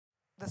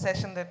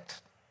session that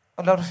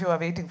a lot of you are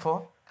waiting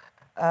for.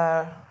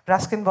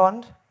 Ruskin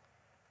Bond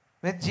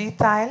with Jeet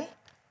Thayil,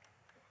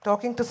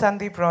 talking to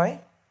Sandip Roy.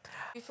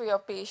 Thank you for your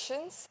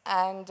patience,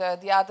 and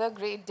the other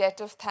great debt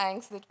of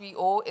thanks that we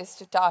owe is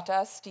to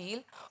Tata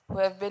Steel, who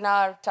have been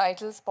our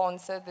title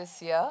sponsor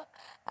this year.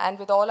 And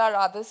with all our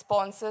other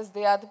sponsors,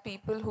 they are the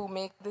people who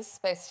make this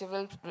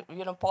festival,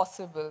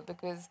 possible,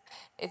 because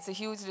it's a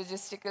huge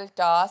logistical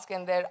task,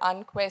 and their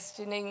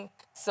unquestioning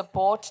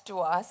support to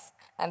us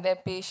and their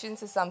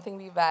patience is something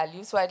we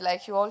value. So I'd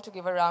like you all to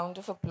give a round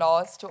of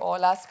applause to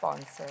all our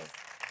sponsors.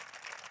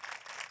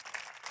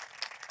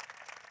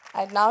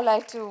 I'd now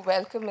like to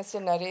welcome Mr.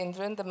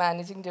 Narendran, the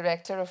Managing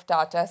Director of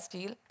Tata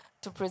Steel,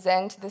 to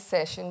present this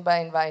session by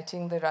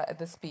inviting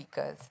the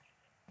speakers.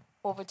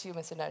 Over to you,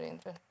 Mr.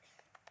 Narendran.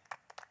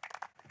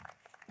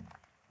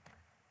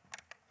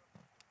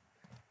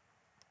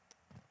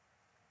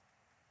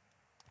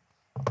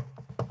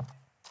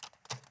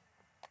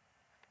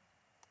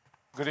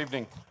 Good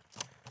evening.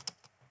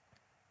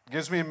 It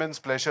gives me immense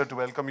pleasure to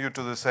welcome you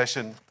to this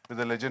session with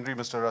the legendary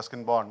Mr.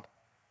 Ruskin Bond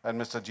and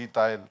Mr. Jeet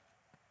Thayil,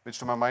 which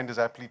to my mind is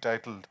aptly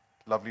titled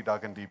Lovely,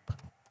 Dark and Deep.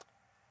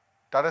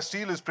 Tata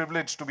Steel is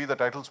privileged to be the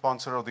title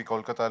sponsor of the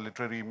Kolkata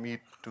Literary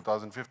Meet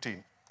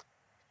 2015.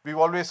 We've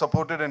always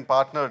supported and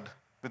partnered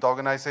with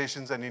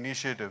organizations and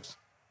initiatives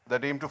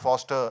that aim to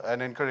foster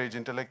and encourage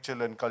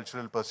intellectual and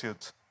cultural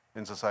pursuits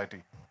in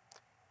society.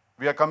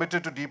 We are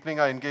committed to deepening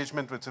our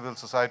engagement with civil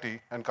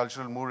society and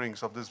cultural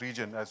moorings of this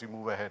region as we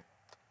move ahead.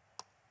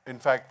 In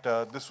fact,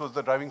 this was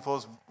the driving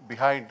force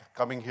behind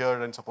coming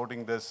here and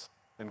supporting this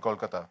in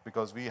Kolkata,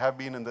 because we have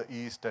been in the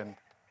East and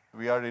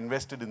we are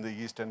invested in the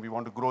East and we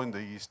want to grow in the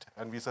East,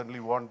 and we certainly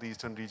want the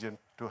Eastern region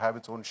to have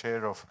its own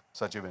share of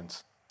such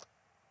events.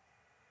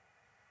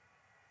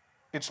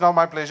 It's now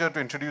my pleasure to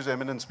introduce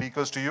eminent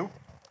speakers to you.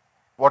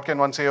 What can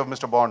one say of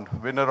Mr. Bond,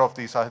 winner of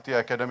the Sahitya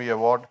Academy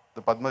Award,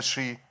 the Padma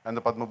Shri and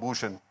the Padma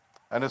Bhushan,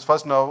 and his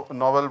first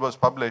novel was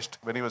published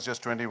when he was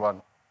just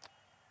 21.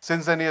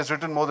 Since then, he has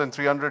written more than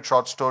 300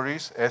 short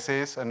stories,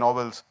 essays, and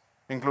novels,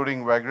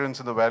 including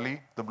Vagrants in the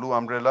Valley, The Blue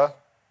Umbrella,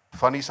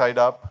 Funny Side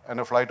Up, and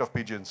A Flight of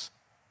Pigeons.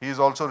 He has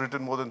also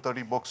written more than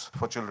 30 books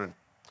for children.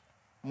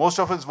 Most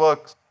of his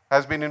work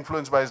has been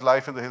influenced by his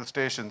life in the hill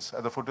stations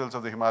at the foothills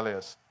of the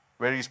Himalayas,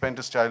 where he spent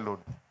his childhood.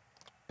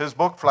 His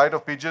book, Flight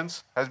of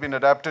Pigeons, has been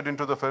adapted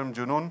into the film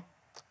Junoon.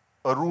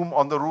 A Room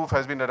on the Roof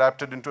has been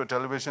adapted into a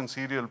television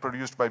serial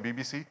produced by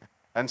BBC,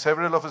 and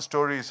several of his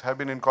stories have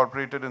been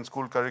incorporated in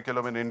school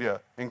curriculum in India,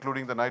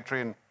 including The Night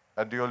Train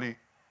at Deoli,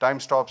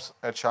 Time Stops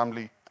at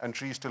Shamli, and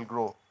Trees Still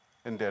Grow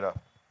in Dera.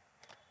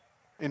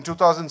 In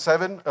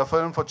 2007, a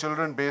film for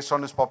children based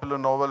on his popular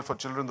novel for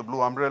children, The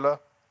Blue Umbrella,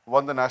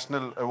 won the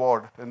National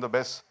Award in the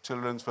Best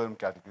Children's Film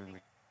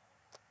category.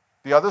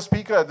 The other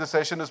speaker at this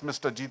session is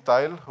Mr. Jeet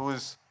Thayil, who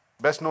is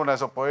best known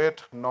as a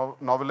poet,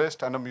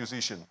 novelist, and a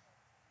musician.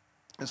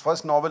 His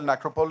first novel,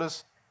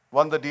 Necropolis,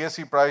 won the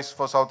DSC Prize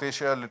for South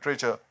Asia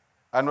Literature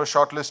and was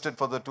shortlisted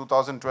for the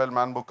 2012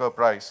 Man Booker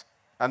Prize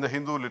and the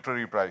Hindu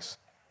Literary Prize.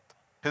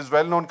 His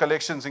well-known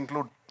collections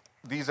include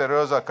These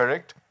Errors Are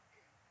Correct,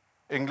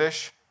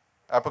 English,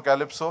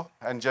 Apocalypso,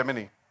 and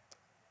Gemini.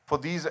 For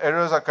These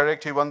Errors Are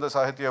Correct, he won the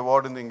Sahitya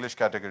Award in the English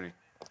category.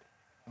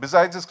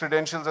 Besides his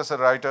credentials as a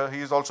writer,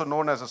 he is also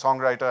known as a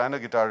songwriter and a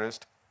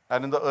guitarist,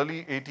 and in the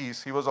early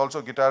 80s, he was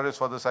also guitarist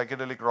for the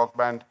psychedelic rock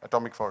band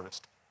Atomic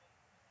Forest.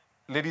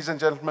 Ladies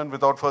and gentlemen,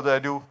 without further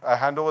ado, I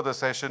hand over the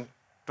session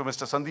to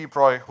Mr. Sandip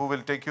Roy, who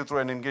will take you through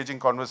an engaging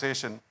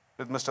conversation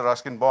with Mr.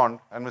 Ruskin Bond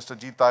and Mr.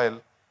 Jeet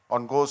Thayil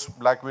on Ghosts,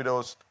 Black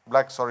Windows,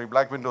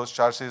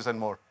 Charsis, and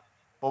more.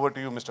 Over to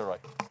you, Mr. Roy.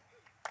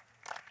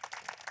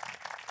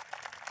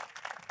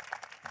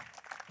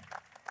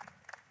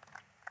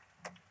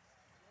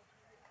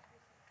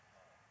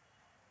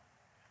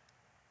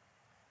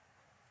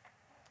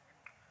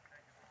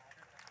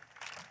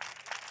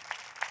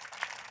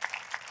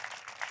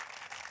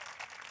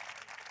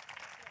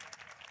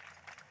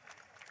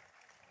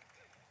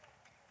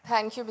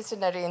 Thank you, Mr.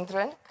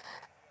 Narendran.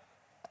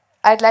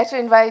 I'd like to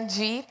invite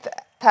Jeet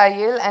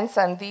Thayil and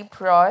Sandip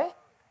Roy.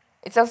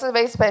 It's also a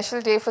very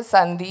special day for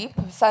Sandip.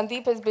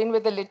 Sandip has been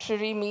with the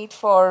Literary Meet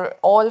for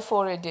all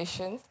 4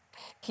 editions.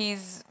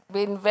 He's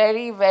been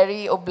very,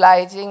 very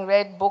obliging,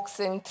 read books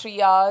in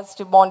 3 hours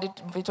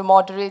to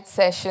moderate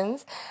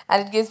sessions.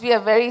 And it gives me a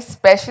very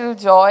special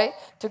joy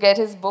to get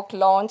his book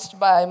launched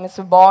by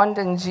Mr. Bond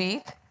and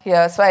Jeet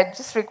here. So I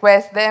just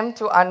request them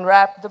to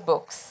unwrap the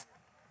books.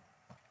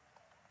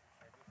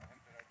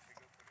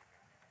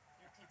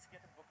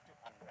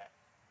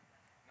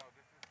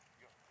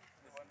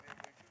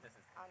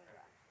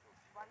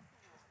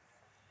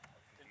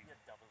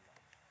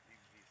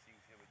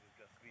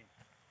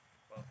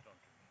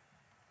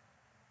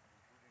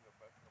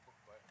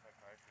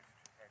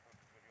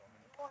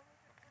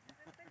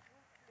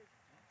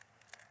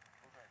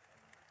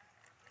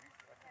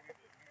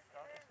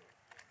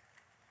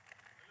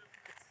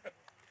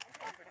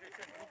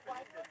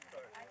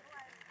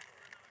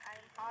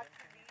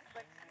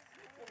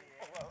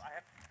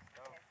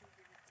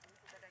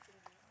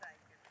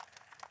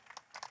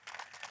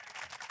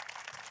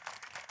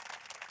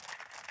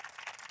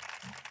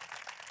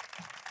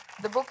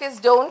 The book is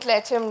Don't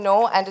Let Him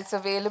Know, and it's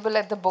available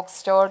at the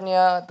bookstore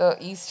near the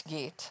East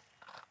Gate.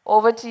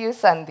 Over to you,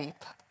 Sandeep.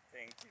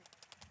 Thank you.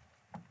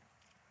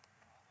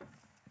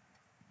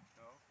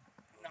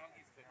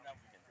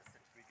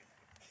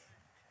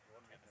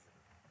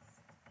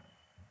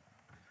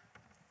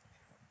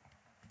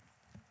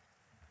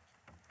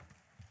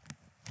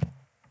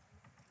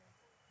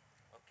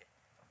 Okay.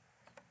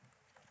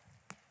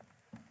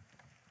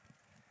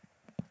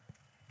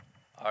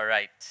 All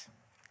right.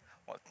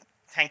 Well,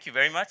 thank you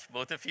very much,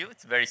 both of you.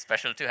 It's very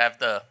special to have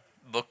the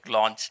book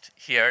launched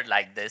here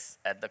like this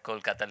at the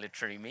Kolkata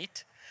Literary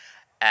Meet.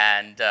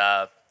 And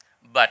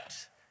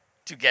but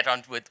to get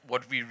on with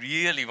what we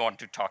really want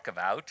to talk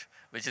about,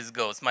 which is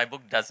ghosts. My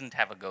book doesn't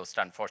have a ghost,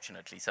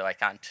 unfortunately, so I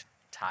can't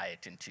tie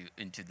it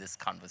into this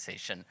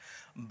conversation.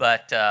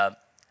 But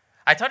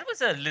I thought it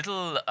was a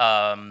little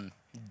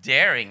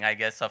daring, I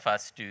guess, of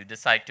us to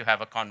decide to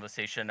have a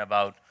conversation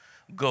about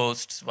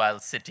ghosts while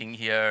sitting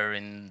here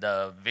in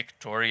the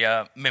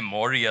Victoria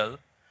Memorial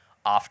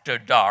after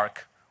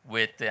dark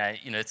with,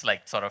 it's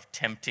like sort of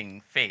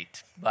tempting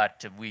fate,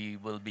 but we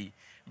will be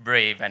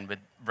brave and with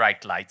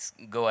bright lights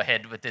go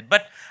ahead with it.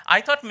 But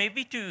I thought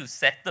maybe to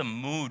set the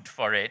mood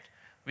for it,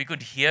 we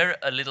could hear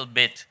a little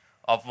bit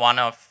of one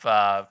of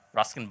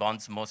Ruskin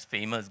Bond's most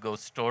famous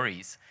ghost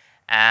stories.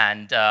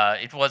 And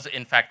it was,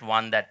 in fact,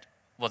 one that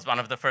was one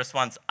of the first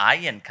ones I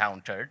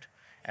encountered.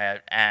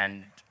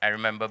 And I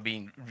remember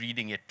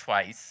reading it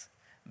twice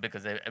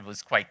because it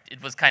was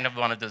kind of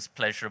one of those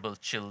pleasurable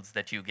chills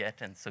that you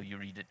get, and so you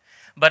read it.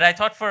 But I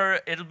thought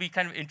it'll be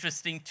kind of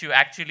interesting to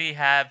actually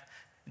have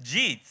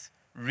Jeet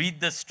read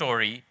the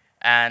story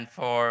and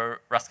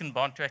for Ruskin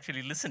Bond to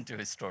actually listen to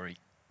his story.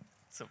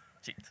 So,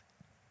 Jeet.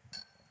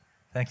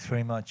 Thanks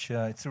very much.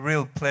 It's a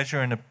real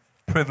pleasure and a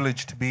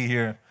privilege to be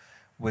here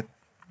with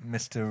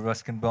Mr.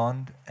 Ruskin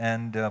Bond,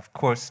 and of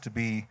course to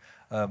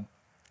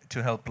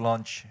help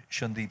launch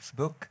Sandip's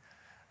book.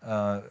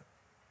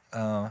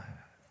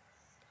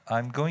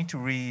 I'm going to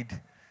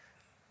read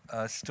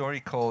a story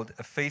called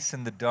A Face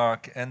in the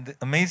Dark, and the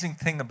amazing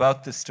thing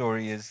about this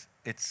story is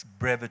its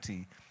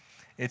brevity.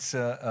 It's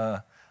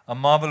a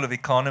marvel of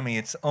economy.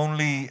 It's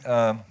only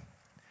a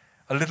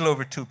little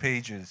over 2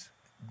 pages,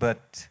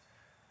 but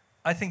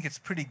I think it's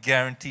pretty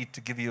guaranteed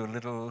to give you a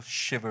little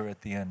shiver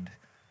at the end.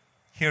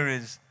 Here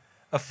is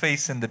A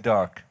Face in the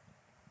Dark.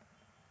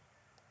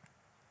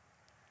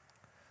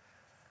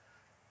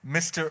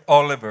 Mr.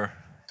 Oliver,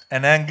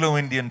 an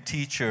Anglo-Indian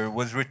teacher,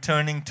 was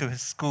returning to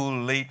his school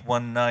late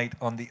one night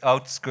on the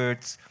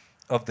outskirts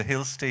of the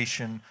hill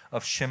station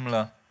of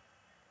Shimla.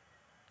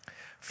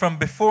 From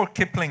before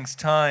Kipling's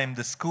time,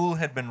 the school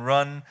had been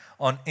run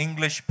on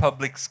English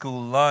public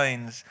school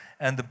lines,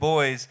 and the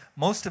boys,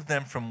 most of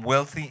them from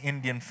wealthy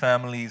Indian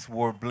families,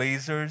 wore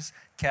blazers,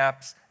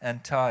 caps,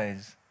 and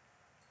ties.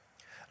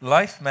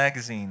 Life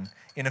magazine,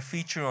 in a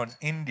feature on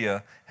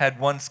India, had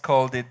once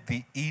called it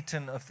the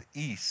Eton of the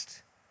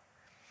East.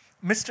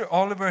 Mr.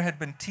 Oliver had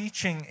been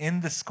teaching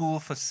in the school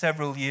for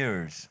several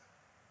years.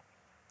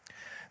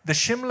 The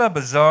Shimla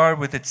Bazaar,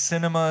 with its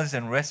cinemas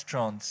and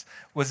restaurants,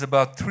 was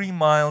about 3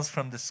 miles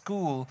from the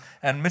school,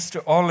 and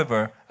Mr.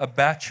 Oliver, a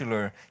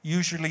bachelor,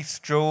 usually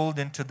strolled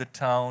into the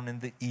town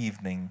in the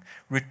evening,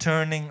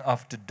 returning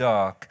after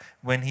dark,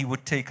 when he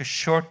would take a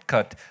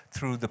shortcut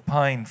through the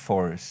pine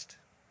forest.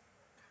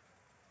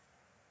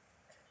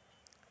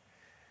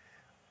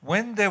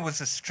 When there was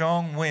a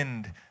strong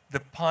wind, the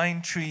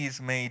pine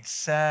trees made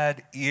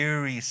sad,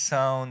 eerie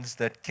sounds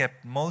that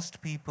kept most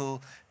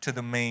people to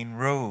the main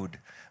road.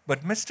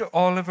 But Mr.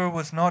 Oliver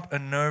was not a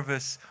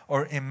nervous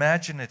or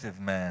imaginative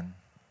man.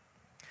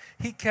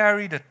 He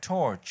carried a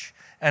torch,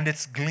 and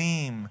its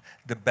gleam,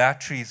 the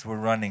batteries were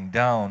running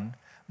down,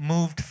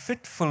 moved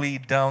fitfully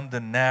down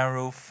the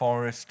narrow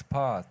forest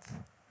path.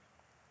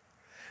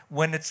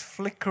 When its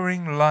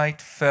flickering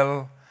light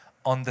fell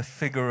on the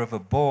figure of a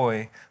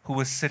boy who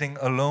was sitting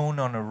alone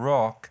on a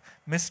rock,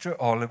 Mr.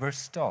 Oliver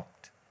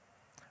stopped.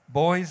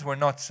 Boys were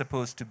not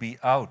supposed to be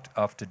out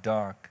after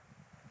dark.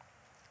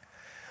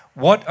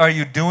 "What are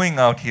you doing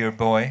out here,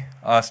 boy?"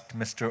 asked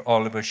Mr.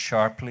 Oliver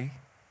sharply,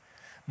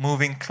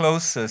 moving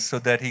closer so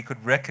that he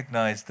could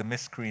recognize the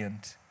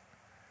miscreant.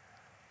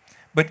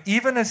 But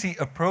even as he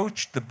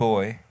approached the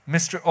boy,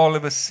 Mr.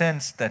 Oliver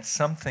sensed that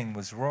something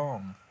was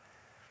wrong.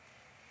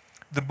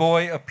 The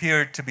boy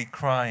appeared to be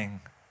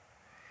crying.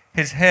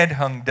 His head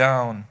hung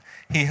down.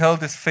 He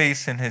held his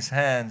face in his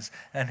hands,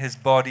 and his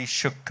body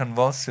shook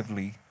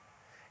convulsively.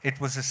 It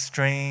was a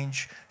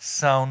strange,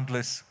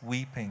 soundless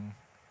weeping,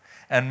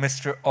 and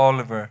Mr.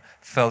 Oliver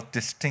felt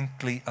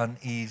distinctly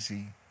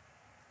uneasy.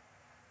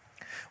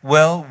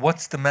 "Well,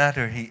 what's the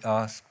matter?" he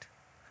asked,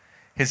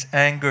 his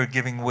anger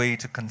giving way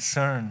to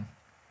concern.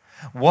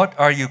 "What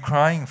are you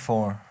crying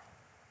for?"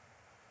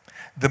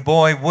 The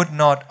boy would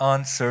not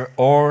answer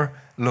or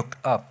look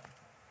up.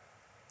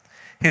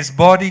 His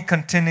body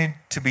continued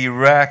to be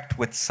racked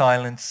with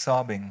silent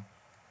sobbing.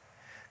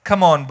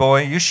 "Come on,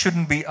 boy, you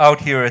shouldn't be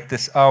out here at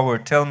this hour.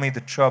 Tell me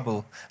the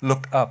trouble.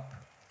 Look up."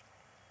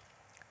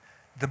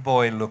 The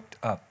boy looked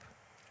up.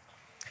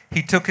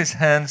 He took his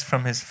hands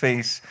from his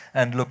face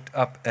and looked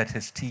up at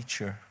his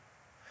teacher.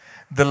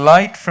 The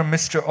light from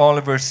Mr.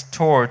 Oliver's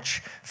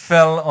torch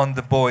fell on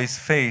the boy's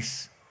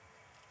face,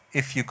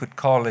 if you could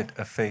call it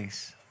a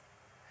face.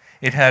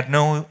 It had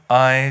no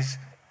eyes,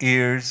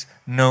 ears,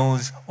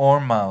 nose, or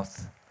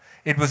mouth.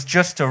 It was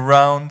just a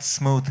round,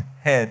 smooth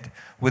head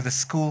with a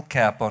school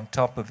cap on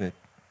top of it.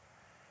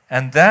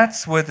 And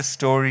that's where the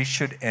story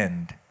should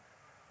end.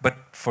 But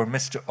for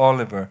Mr.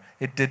 Oliver,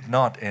 it did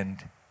not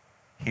end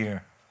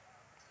here.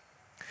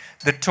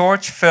 The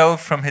torch fell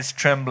from his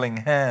trembling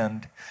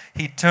hand.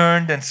 He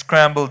turned and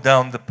scrambled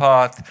down the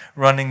path,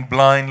 running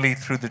blindly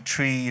through the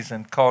trees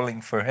and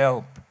calling for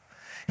help.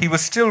 He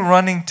was still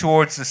running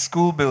towards the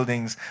school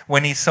buildings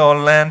when he saw a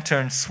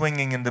lantern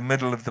swinging in the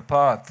middle of the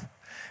path.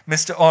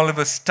 Mr.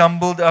 Oliver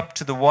stumbled up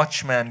to the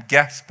watchman,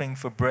 gasping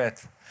for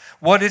breath.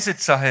 "What is it,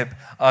 Sahib?"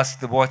 asked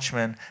the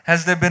watchman.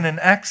 "Has there been an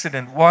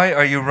accident? Why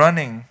are you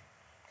running?"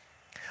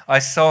 "I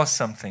saw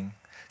something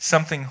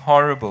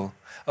horrible.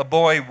 A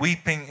boy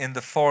weeping in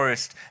the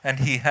forest, and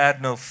he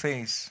had no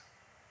face."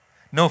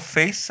 "No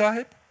face,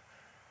 Sahib?"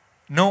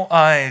 "No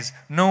eyes,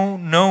 no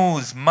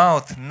nose,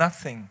 mouth,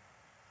 nothing."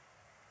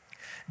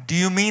 "Do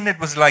you mean it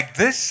was like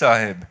this,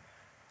 Sahib?"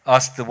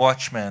 asked the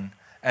watchman,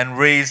 and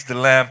raised the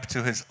lamp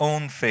to his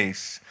own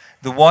face.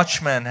 The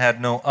watchman had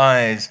no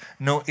eyes,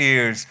 no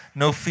ears,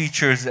 no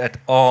features at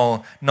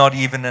all, not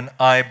even an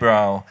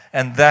eyebrow,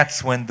 and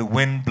that's when the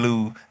wind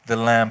blew the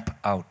lamp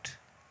out.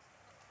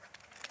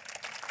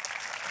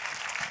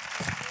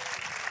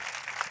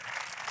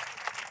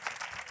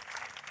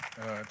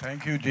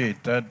 Thank you,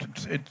 Jeet.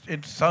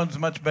 It sounds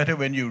much better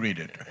when you read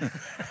it.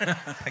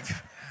 Thank you.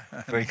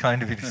 Very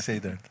kind of you to say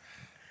that.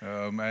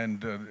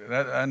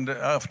 And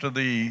after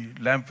the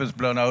lamp was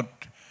blown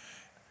out,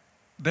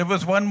 there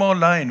was one more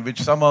line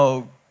which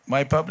somehow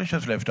my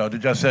publishers left out. It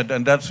just said,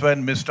 "And that's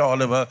when Mr.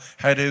 Oliver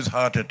had his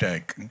heart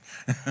attack."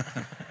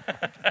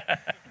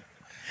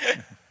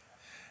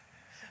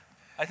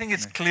 I think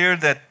it's clear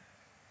that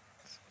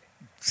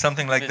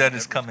something like that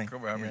is coming.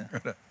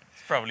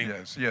 It's probably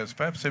Yes.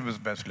 Perhaps it was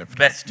best left.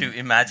 best to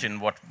imagine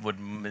what would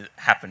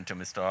happen to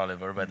Mr.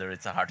 Oliver, whether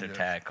it's a heart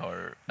attack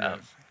or.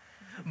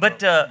 But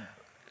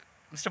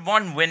Mr.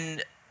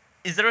 Bond,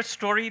 is there a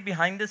story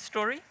behind this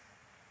story?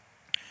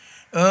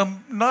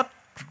 Not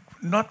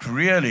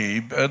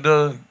really.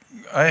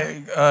 I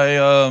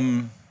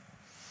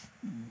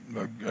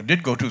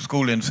did go to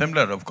school in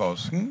Simla, of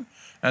course,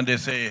 and they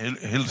say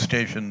hill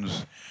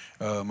stations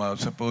are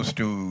supposed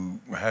to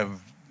have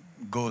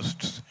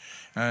ghosts,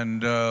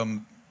 and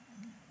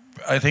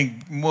I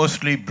think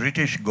mostly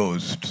British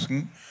ghosts.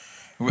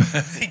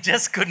 He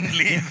just couldn't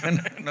leave.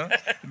 No,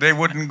 they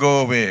wouldn't go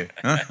away.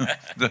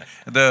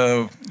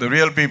 The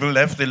real people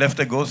left. They left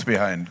the ghosts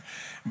behind.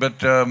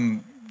 But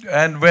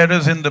and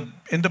whereas in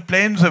the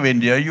plains of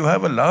India, you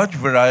have a large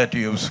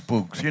variety of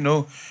spooks. You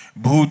know,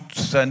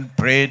 bhoots and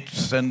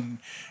prates and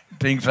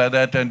things like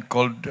that, and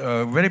called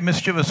very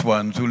mischievous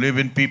ones who live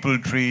in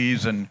peepal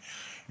trees and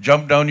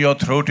jump down your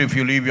throat if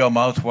you leave your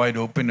mouth wide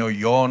open or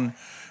yawn.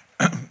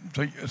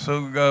 So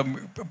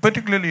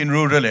particularly in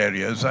rural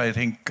areas, I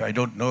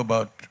don't know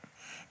about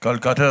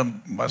Kolkata,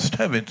 must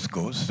have its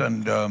ghosts.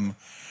 And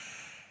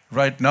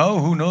right now,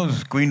 who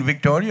knows, Queen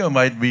Victoria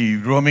might be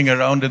roaming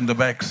around at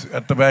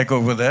the back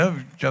over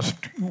there, just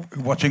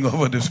watching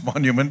over this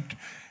monument.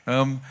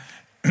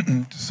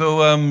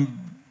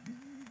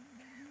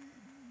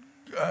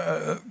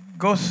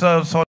 Ghosts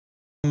are sort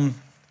of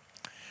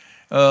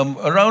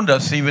around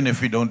us, even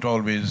if we don't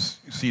always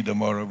see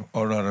them or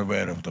are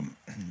aware of them.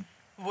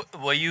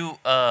 Were you,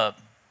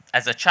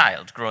 as a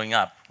child growing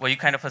up, were you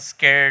kind of a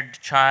scared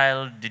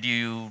child? Did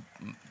you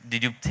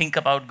think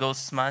about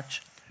ghosts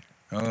much?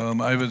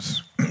 No,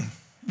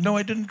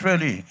 I didn't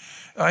really.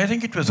 I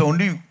think it was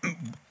only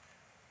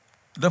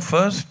the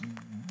first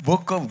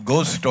book of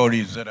ghost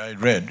stories that I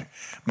read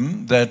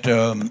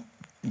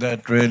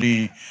that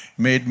really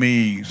made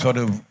me sort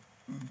of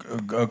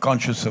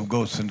conscious of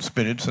ghosts and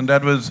spirits, and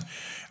that was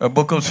a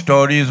book of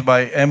stories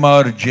by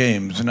M.R.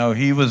 James. Now,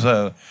 he was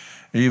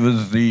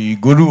the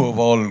guru of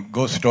all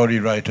ghost story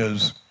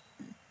writers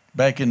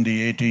back in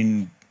the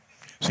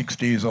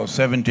 1860s or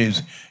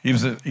 70s. He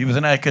was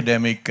an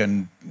academic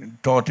and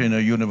taught in a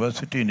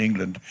university in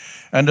England.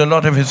 And a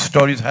lot of his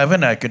stories have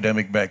an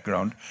academic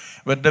background,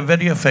 but they're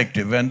very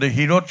effective. And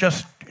he wrote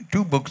just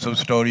 2 books of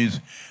stories,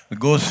 the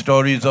ghost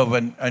stories of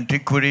an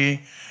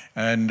antiquary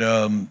and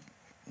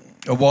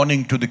a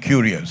warning to the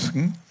curious.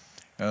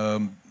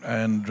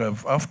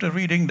 After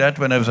reading that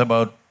when I was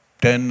about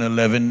 10,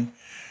 11,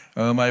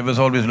 I was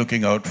always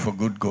looking out for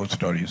good ghost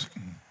stories.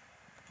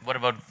 What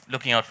about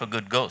looking out for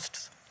good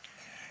ghosts?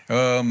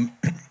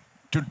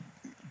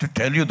 To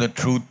tell you the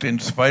truth, in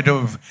spite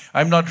of,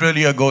 I'm not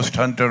really a ghost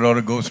hunter or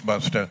a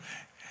ghostbuster.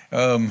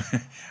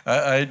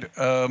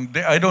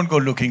 I don't go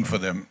looking for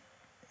them,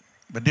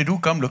 but they do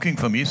come looking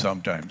for me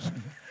sometimes.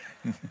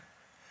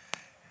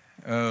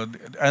 And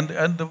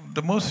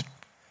the most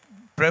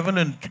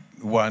prevalent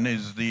one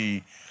is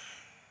the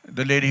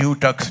lady who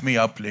tucks me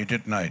up late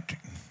at night.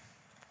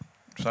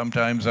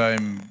 Sometimes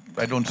I'm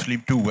I don't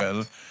sleep too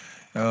well.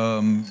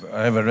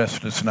 I have a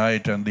restless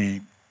night, and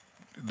the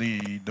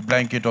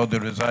blanket or the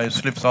resize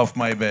slips off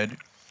my bed,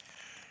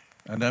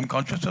 and I'm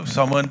conscious of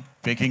someone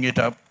picking it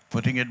up,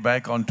 putting it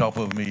back on top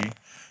of me,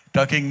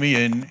 tucking me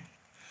in,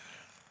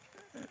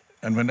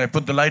 and when I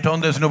put the light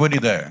on, there's nobody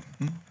there.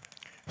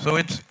 So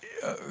it's,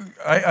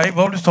 I've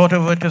always thought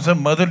of it as a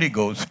motherly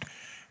ghost,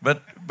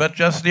 but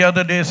just the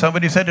other day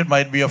somebody said it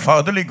might be a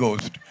fatherly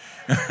ghost.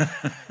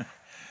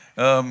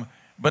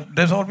 But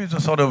there's always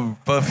a sort of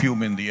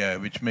perfume in the air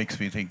which makes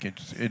me think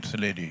it's a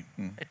lady.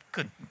 It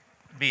could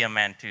be a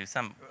man too.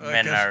 Some I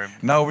men guess are.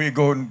 now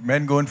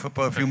men go in for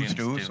perfumes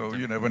too, so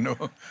you never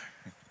know.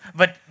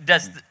 But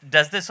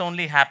does this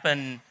only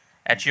happen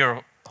at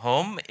your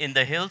home in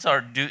the hills,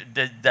 or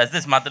does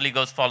this motherly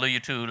ghost follow you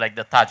to like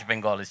the Taj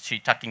Bengal? Is she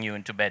tucking you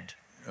into bed?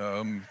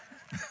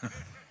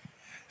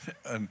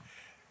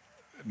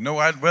 No,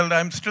 well,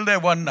 I'm still there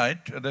one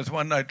night. There's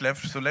one night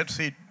left, so let's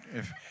see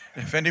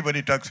if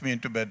anybody tucks me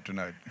into bed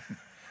tonight.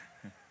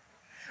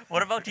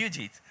 What about you,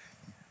 Jeet?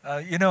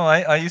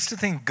 I used to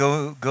think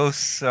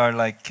ghosts are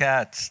like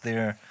cats.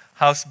 They're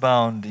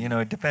housebound.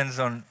 It depends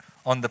on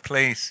the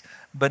place.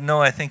 But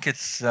no, I think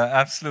it's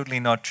absolutely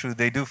not true.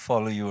 They do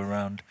follow you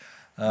around.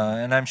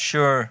 And I'm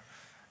sure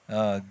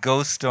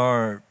ghost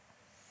or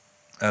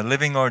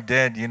living or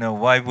dead,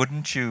 why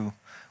wouldn't you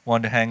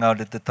want to hang out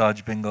at the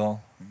Taj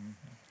Bengal?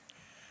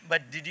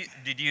 But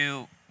did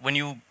you when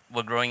you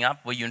were growing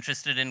up, were you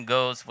interested in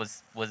ghosts?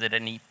 Was it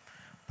any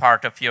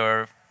part of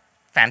your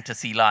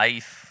fantasy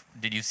life?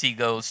 Did you see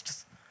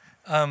ghosts?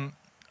 I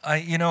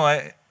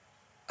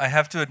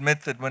have to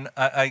admit that when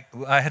I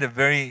had a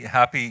very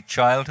happy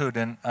childhood,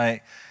 and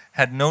I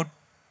had no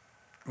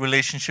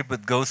relationship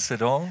with ghosts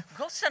at all.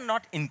 Ghosts are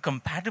not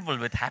incompatible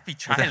with happy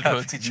With a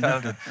childhood. happy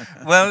childhood.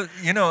 Well,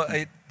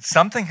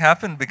 something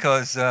happened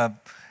because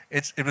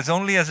it was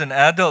only as an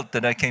adult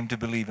that I came to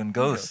believe in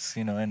ghosts.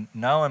 And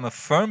now I'm a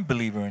firm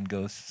believer in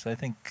ghosts. I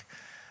think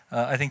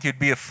you'd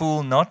be a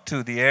fool not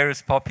to. The air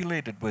is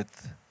populated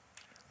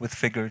with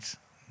figures.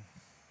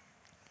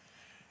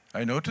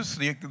 I notice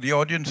the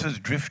audience is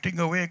drifting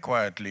away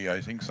quietly,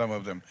 I think, some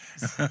of them.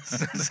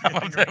 Some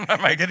of them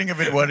are getting a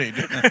bit worried.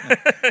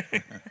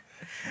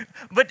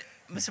 But,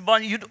 Mr.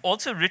 Bond, you'd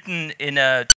also written in a